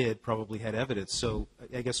we did probably had evidence. So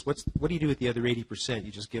I guess what do you do with the other 80%?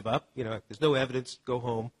 You just give up? There's no evidence, go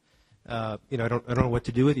home. I don't know what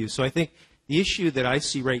to do with you. So I think the issue that I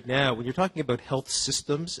see right now, when you're talking about health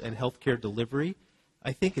systems and healthcare delivery,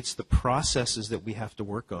 I think it's the processes that we have to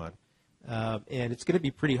work on. And it's going to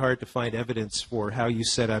be pretty hard to find evidence for how you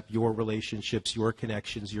set up your relationships, your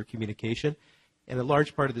connections, your communication. And a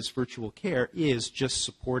large part of this virtual care is just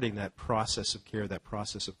supporting that process of care, that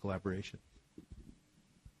process of collaboration.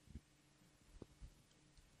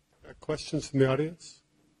 Questions from the audience?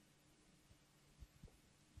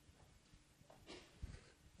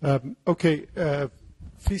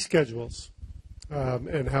 Fee schedules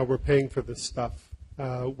and how we're paying for this stuff.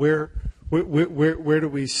 Where do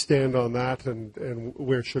we stand on that, and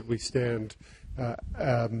where should we stand,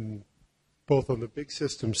 both on the big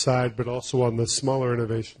system side but also on the smaller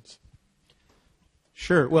innovations?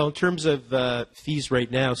 Sure. Well, in terms of fees right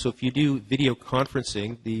now, so if you do video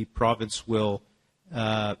conferencing, the province will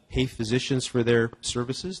pay physicians for their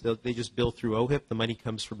services. They just bill through OHIP. The money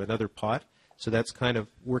comes from another pot. So that's kind of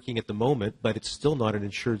working at the moment, but it's still not an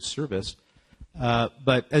insured service.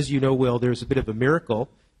 But as you know, Will, there's a bit of a miracle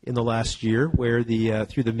in the last year where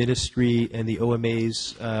through the ministry and the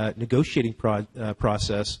OMA's negotiating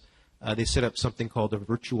process, they set up something called a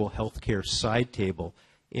virtual healthcare side table.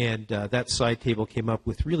 And that side table came up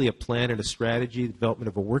with really a plan and a strategy, the development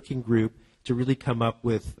of a working group to really come up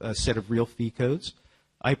with a set of real fee codes.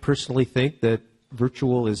 I personally think that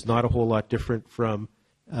virtual is not a whole lot different from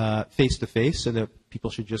face-to-face, and that people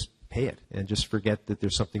should just pay it and just forget that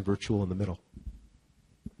there's something virtual in the middle.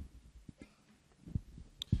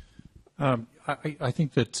 I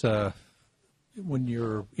think that when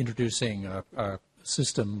you're introducing a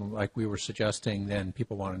system like we were suggesting, then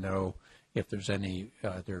people want to know if there's any,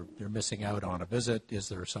 they're missing out on a visit. Is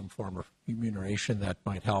there some form of remuneration that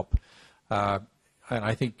might help? And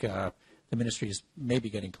I think the ministry is maybe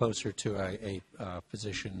getting closer to a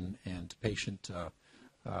physician and patient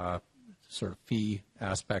sort of fee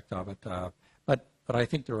aspect of it. But I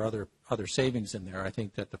think there are other savings in there. I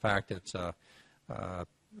think that the fact that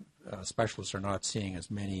specialists are not seeing as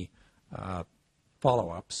many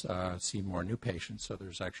follow-ups, see more new patients, so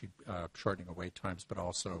there's actually shortening of wait times, but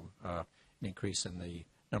also an increase in the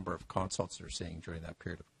number of consults they're seeing during that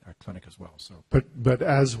period of our clinic as well. So, but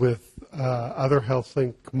as with other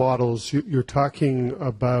HealthLink models, you're talking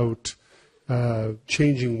about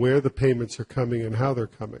changing where the payments are coming and how they're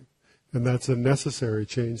coming, and that's a necessary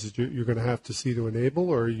change that you're going to have to see to enable,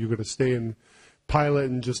 or are you going to stay in pilot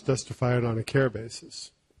and just justify it on a care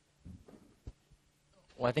basis?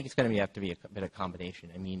 Well, I think it's going to have to be a bit of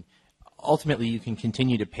combination. I mean, ultimately, you can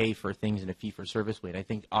continue to pay for things in a fee-for-service way. And I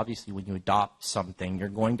think, obviously, when you adopt something, you're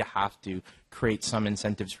going to have to create some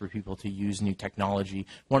incentives for people to use new technology.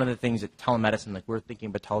 One of the things at telemedicine, like we're thinking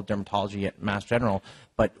about teledermatology at Mass General,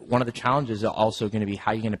 but one of the challenges is also going to be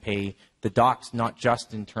how you're going to pay the docs, not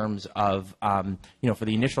just in terms of, for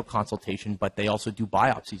the initial consultation, but they also do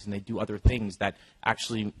biopsies and they do other things that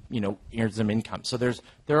actually, earns them income. So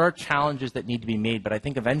there are challenges that need to be made, but I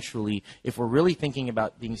think eventually, if we're really thinking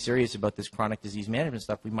about being serious about this chronic disease management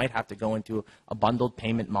stuff, we might have to go into a bundled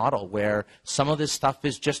payment model where some of this stuff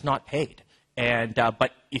is just not paid. And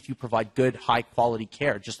but if you provide good, high-quality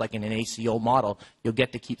care, just like in an ACO model, you'll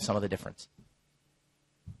get to keep some of the difference.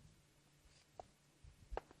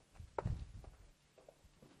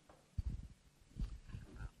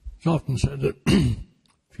 It's often said that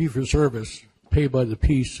fee-for-service, pay by the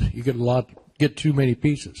piece, you get too many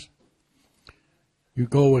pieces. You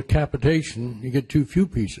go with capitation, you get too few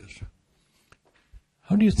pieces.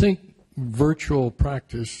 How do you think virtual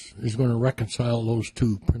practice is going to reconcile those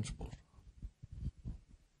two principles?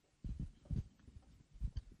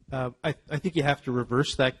 I think you have to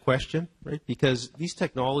reverse that question, right? Because these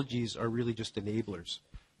technologies are really just enablers,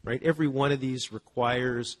 right? Every one of these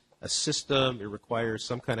requires a system, it requires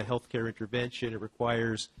some kind of healthcare intervention, it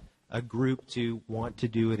requires a group to want to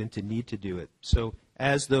do it and to need to do it. So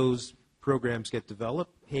as those programs get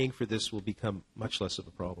developed, paying for this will become much less of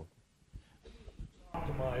a problem.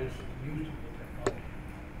 Optimize use of the technology.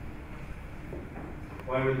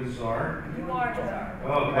 Why would the czar? You are the czar.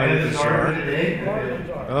 Oh, I am the czar for the day?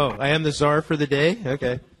 Oh, I am the czar for the day?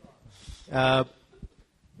 Okay.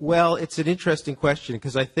 Well, it's an interesting question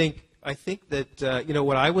because I think that,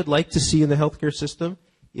 what I would like to see in the healthcare system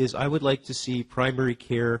is I would like to see primary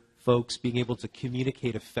care folks being able to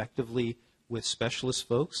communicate effectively with specialist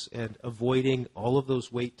folks and avoiding all of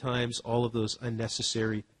those wait times, all of those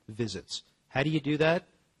unnecessary visits. How do you do that?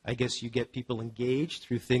 I guess you get people engaged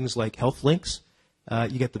through things like health links.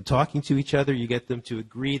 You get them talking to each other. You get them to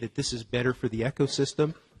agree that this is better for the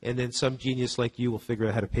ecosystem, and then some genius like you will figure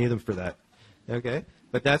out how to pay them for that. Okay?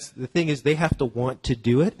 But that's the thing is they have to want to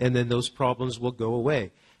do it, and then those problems will go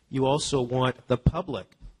away. You also want the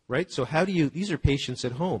public, right? So how do you, these are patients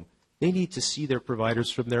at home. They need to see their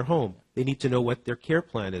providers from their home. They need to know what their care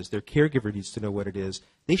plan is. Their caregiver needs to know what it is.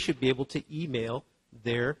 They should be able to email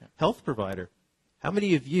their health provider. How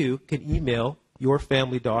many of you can email your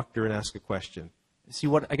family doctor and ask a question? See,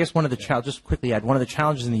 I guess one of the challenges, just quickly add, one of the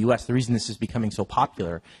challenges in the U.S., the reason this is becoming so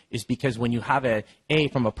popular is because when you have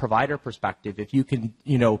from a provider perspective, if you can,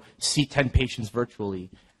 see 10 patients virtually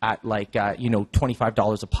at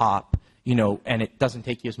 $25 a pop, and it doesn't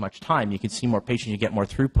take you as much time. You can see more patients, you get more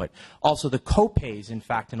throughput. Also, the co-pays, in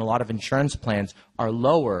fact, in a lot of insurance plans are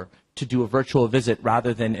lower to do a virtual visit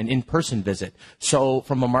rather than an in-person visit. So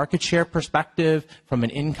from a market share perspective, from an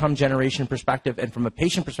income generation perspective, and from a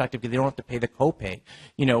patient perspective, because they don't have to pay the copay,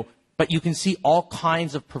 but you can see all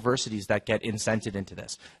kinds of perversities that get incented into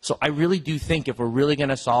this. So I really do think if we're really going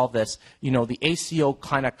to solve this, the ACO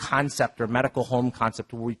kind of concept or medical home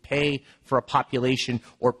concept where we pay for a population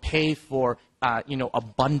or pay for, a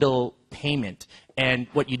bundle payment. And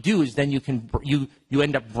what you do is then you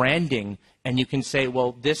end up branding and you can say,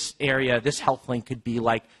 well, this area, this health link could be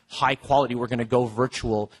like high quality. We're going to go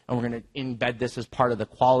virtual and we're going to embed this as part of the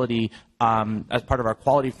quality, as part of our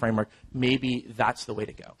quality framework. Maybe that's the way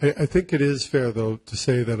to go. I think it is fair, though, to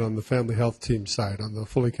say that on the family health team side, on the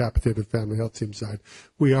fully capitated family health team side,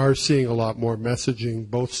 we are seeing a lot more messaging,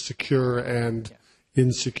 both secure and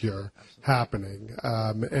insecure, happening.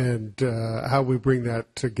 And how we bring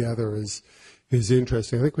that together is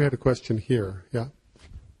interesting. I think we had a question here. Yeah?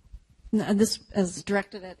 And this is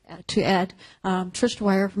directed to Ed. Trish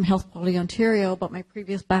Dwyer from Health Quality Ontario. But my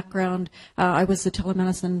previous background, I was the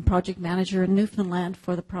telemedicine project manager in Newfoundland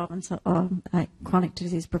for the province of chronic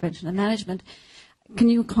disease prevention and management. Can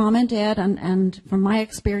you comment, Ed, and from my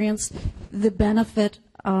experience, the benefit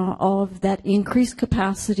of that increased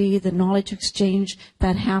capacity, the knowledge exchange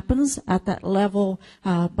that happens at that level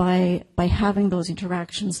by having those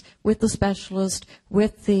interactions with the specialist,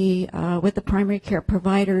 with the primary care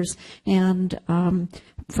providers, and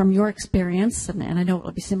from your experience, and I know it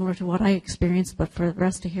will be similar to what I experienced, but for the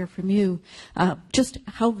rest to hear from you, just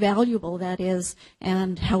how valuable that is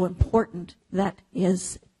and how important that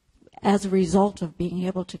is as a result of being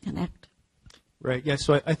able to connect. Right. Yeah.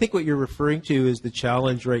 So I think what you're referring to is the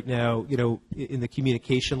challenge right now, in the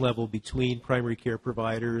communication level between primary care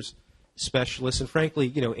providers, specialists, and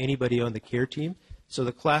frankly, anybody on the care team. So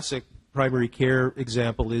the classic primary care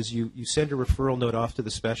example is you send a referral note off to the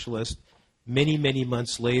specialist. Many, many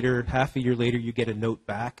months later, half a year later, you get a note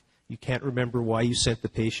back. You can't remember why you sent the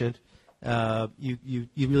patient. You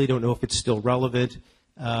really don't know if it's still relevant.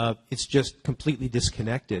 It's just completely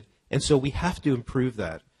disconnected. And so we have to improve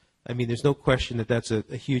that. I mean, there's no question that that's a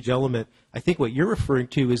huge element. I think what you're referring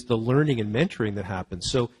to is the learning and mentoring that happens.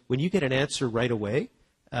 So when you get an answer right away,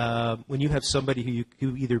 when you have somebody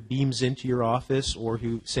who either beams into your office or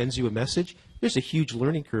who sends you a message, there's a huge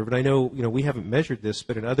learning curve. And I know, we haven't measured this,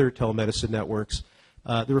 but in other telemedicine networks,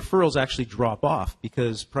 the referrals actually drop off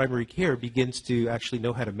because primary care begins to actually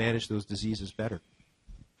know how to manage those diseases better.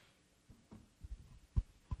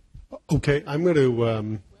 Okay, I'm going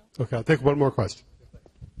to I'll take one more question.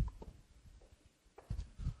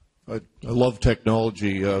 I love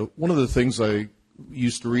technology. One of the things I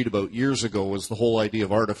used to read about years ago was the whole idea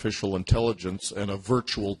of artificial intelligence and a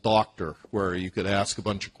virtual doctor where you could ask a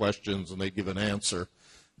bunch of questions and they'd give an answer.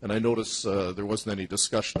 And I noticed there wasn't any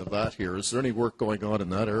discussion of that here. Is there any work going on in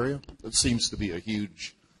that area? It seems to be a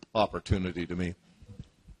huge opportunity to me.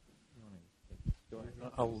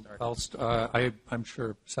 I'm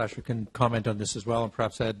sure Sacha can comment on this as well, and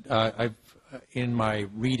perhaps Ed. In my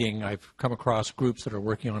reading, I've come across groups that are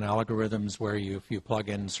working on algorithms where if you plug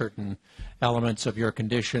in certain elements of your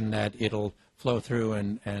condition, that it'll flow through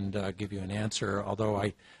and give you an answer. Although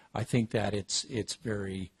I think that it's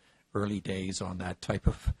very early days on that type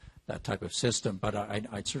of system, but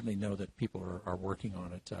I certainly know that people are working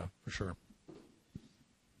on it for sure.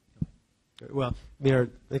 Well, I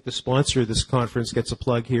think the sponsor of this conference gets a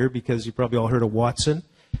plug here because you probably all heard of Watson.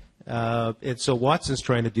 And so Watson's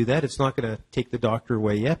trying to do that. It's not going to take the doctor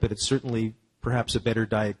away yet, but it's certainly perhaps a better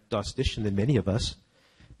diagnostician than many of us.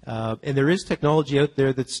 And there is technology out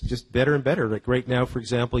there that's just better and better. Like right now, for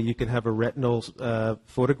example, you can have a retinal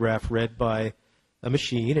photograph read by a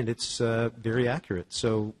machine, and it's very accurate.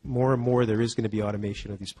 So more and more there is going to be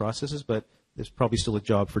automation of these processes, but there's probably still a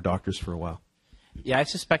job for doctors for a while. Yeah, I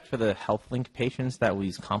suspect for the HealthLink patients, that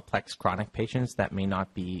these complex chronic patients, that may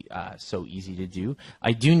not be so easy to do.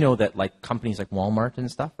 I do know that like companies like Walmart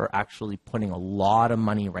and stuff are actually putting a lot of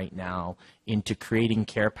money right now into creating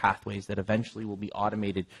care pathways that eventually will be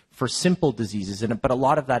automated for simple diseases. But a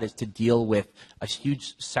lot of that is to deal with a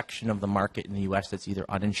huge section of the market in the U.S. that's either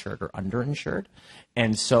uninsured or underinsured.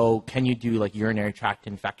 And so can you do like urinary tract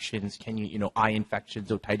infections? Can you, eye infections,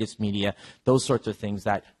 otitis media, those sorts of things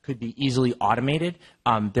that could be easily automated?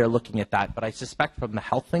 They're looking at that. But I suspect from the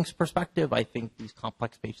HealthLinks perspective, I think these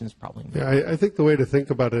complex patients probably need. Yeah, I think the way to think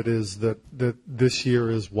about it is that this year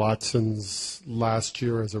is Watson's last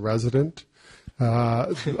year as a resident.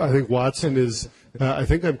 I think Watson is, I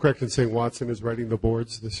think I'm correct in saying Watson is writing the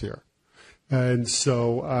boards this year. And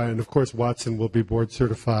so, and of course, Watson will be board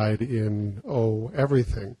certified in,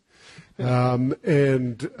 everything.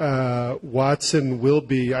 Watson will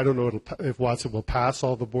be, I don't know if Watson will pass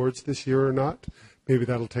all the boards this year or not. Maybe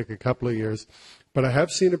that'll take a couple of years. But I have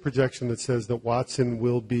seen a projection that says that Watson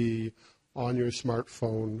will be on your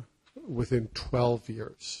smartphone within 12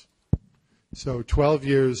 years. So 12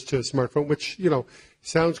 years to a smartphone, which,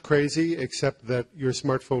 sounds crazy, except that your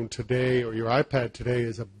smartphone today or your iPad today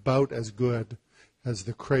is about as good as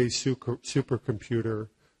the Cray supercomputer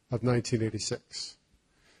of 1986.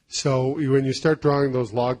 So when you start drawing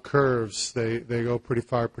those log curves, they go pretty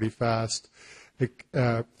far, pretty fast.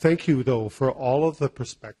 Thank you, though, for all of the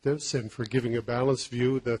perspectives and for giving a balanced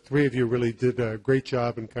view. The three of you really did a great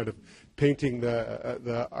job in kind of painting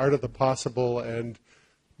the art of the possible and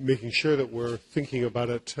making sure that we're thinking about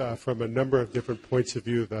it from a number of different points of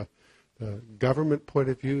view, the government point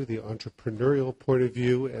of view, the entrepreneurial point of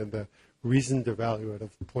view, and the reasoned evaluative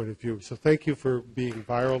point of view. So thank you for being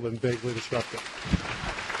viral and vaguely disruptive.